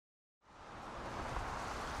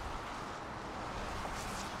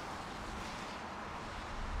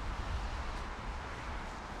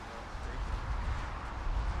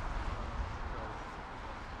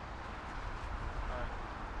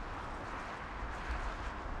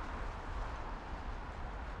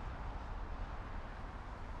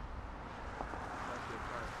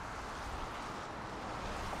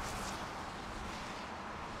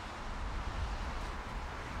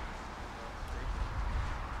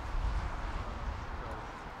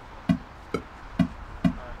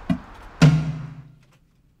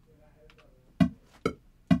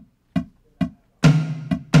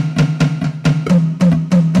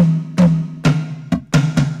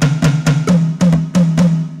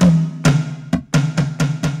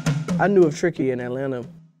I knew of Tricky in Atlanta.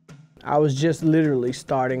 I was just literally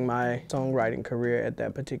starting my songwriting career at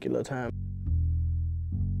that particular time.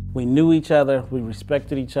 We knew each other, we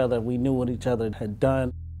respected each other, we knew what each other had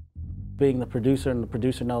done. Being the producer and the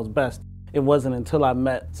producer knows best, it wasn't until I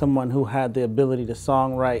met someone who had the ability to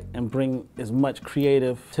songwrite and bring as much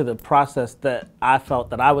creative to the process that I felt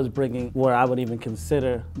that I was bringing, where I would even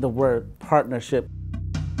consider the word partnership.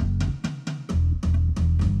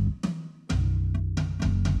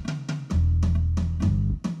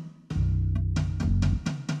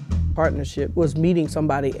 Partnership was meeting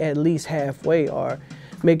somebody at least halfway, or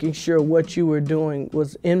making sure what you were doing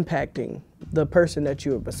was impacting the person that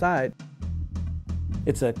you were beside.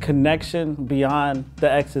 It's a connection beyond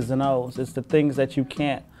the X's and O's. It's the things that you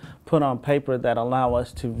can't put on paper that allow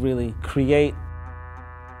us to really create.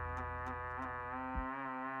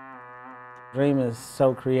 Dream is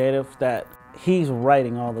so creative that he's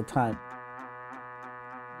writing all the time.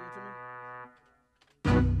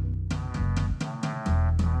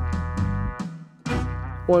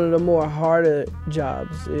 One of the more harder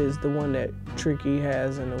jobs is the one that Tricky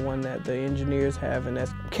has and the one that the engineers have, and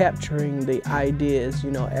that's capturing the ideas,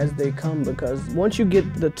 as they come, because once you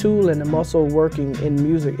get the tool and the muscle working in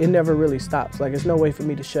music, it never really stops. Like, there's no way for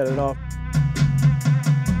me to shut it off.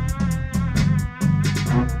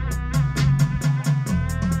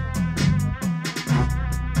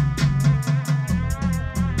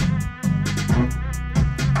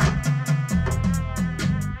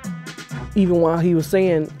 Even while he was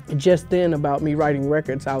saying just then about me writing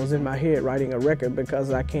records, I was in my head writing a record,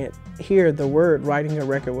 because I can't hear the word writing a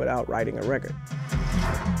record without writing a record.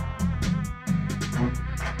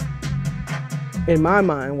 In my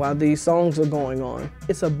mind, while these songs are going on,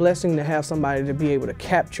 it's a blessing to have somebody to be able to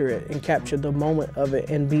capture it and capture the moment of it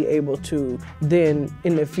and be able to then,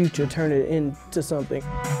 in the future, turn it into something.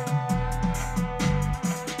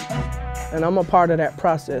 And I'm a part of that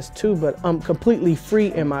process too, but I'm completely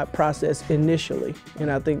free in my process initially. And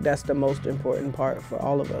I think that's the most important part for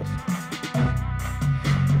all of us.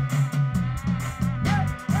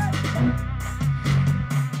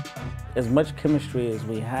 As much chemistry as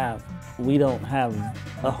we don't have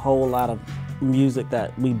a whole lot of music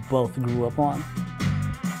that we both grew up on.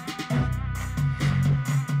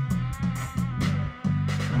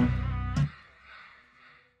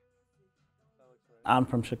 I'm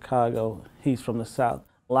from Chicago, he's from the South.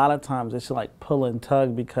 A lot of times it's like pull and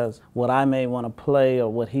tug, because what I may want to play or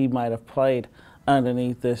what he might have played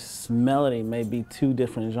underneath this melody may be two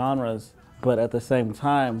different genres, but at the same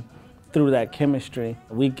time, through that chemistry,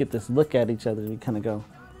 we get this look at each other and we kind of go,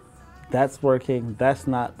 that's working, that's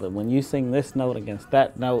not, but when you sing this note against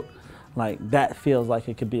that note, like, that feels like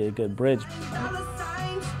it could be a good bridge.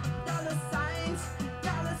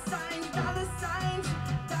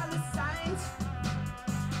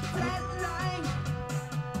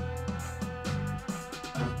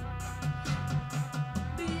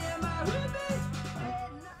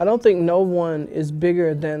 I don't think no one is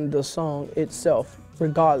bigger than the song itself,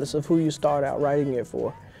 regardless of who you start out writing it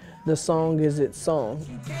for. The song is its song.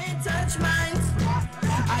 You can't touch mine.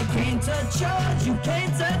 I can't touch yours. You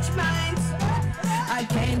can't touch mine. I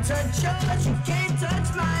can't touch yours. You can't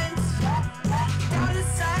touch mine. Dollar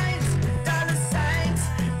signs, dollar signs,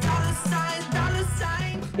 dollar signs, dollar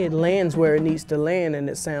signs. It lands where it needs to land, and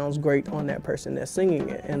it sounds great on that person that's singing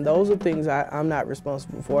it. And those are things I'm not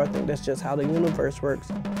responsible for. I think that's just how the universe works.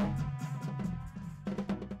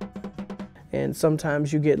 And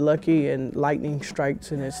sometimes you get lucky and lightning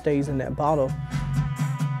strikes and it stays in that bottle.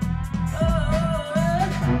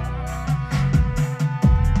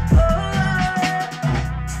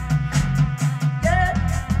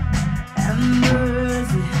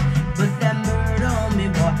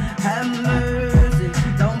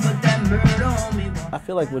 I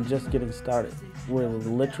feel like we're just getting started. We're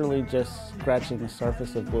literally just scratching the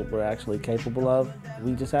surface of what we're actually capable of.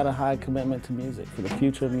 We just had a high commitment to music, for the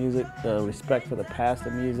future of music, the respect for the past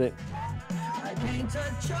of music.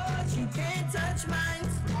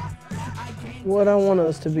 What I want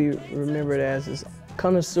us to be remembered as is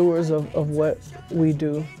connoisseurs of what we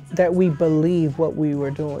do, that we believe what we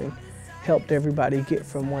were doing helped everybody get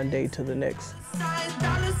from one day to the next.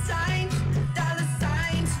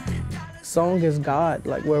 Song is God,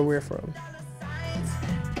 like where we're from.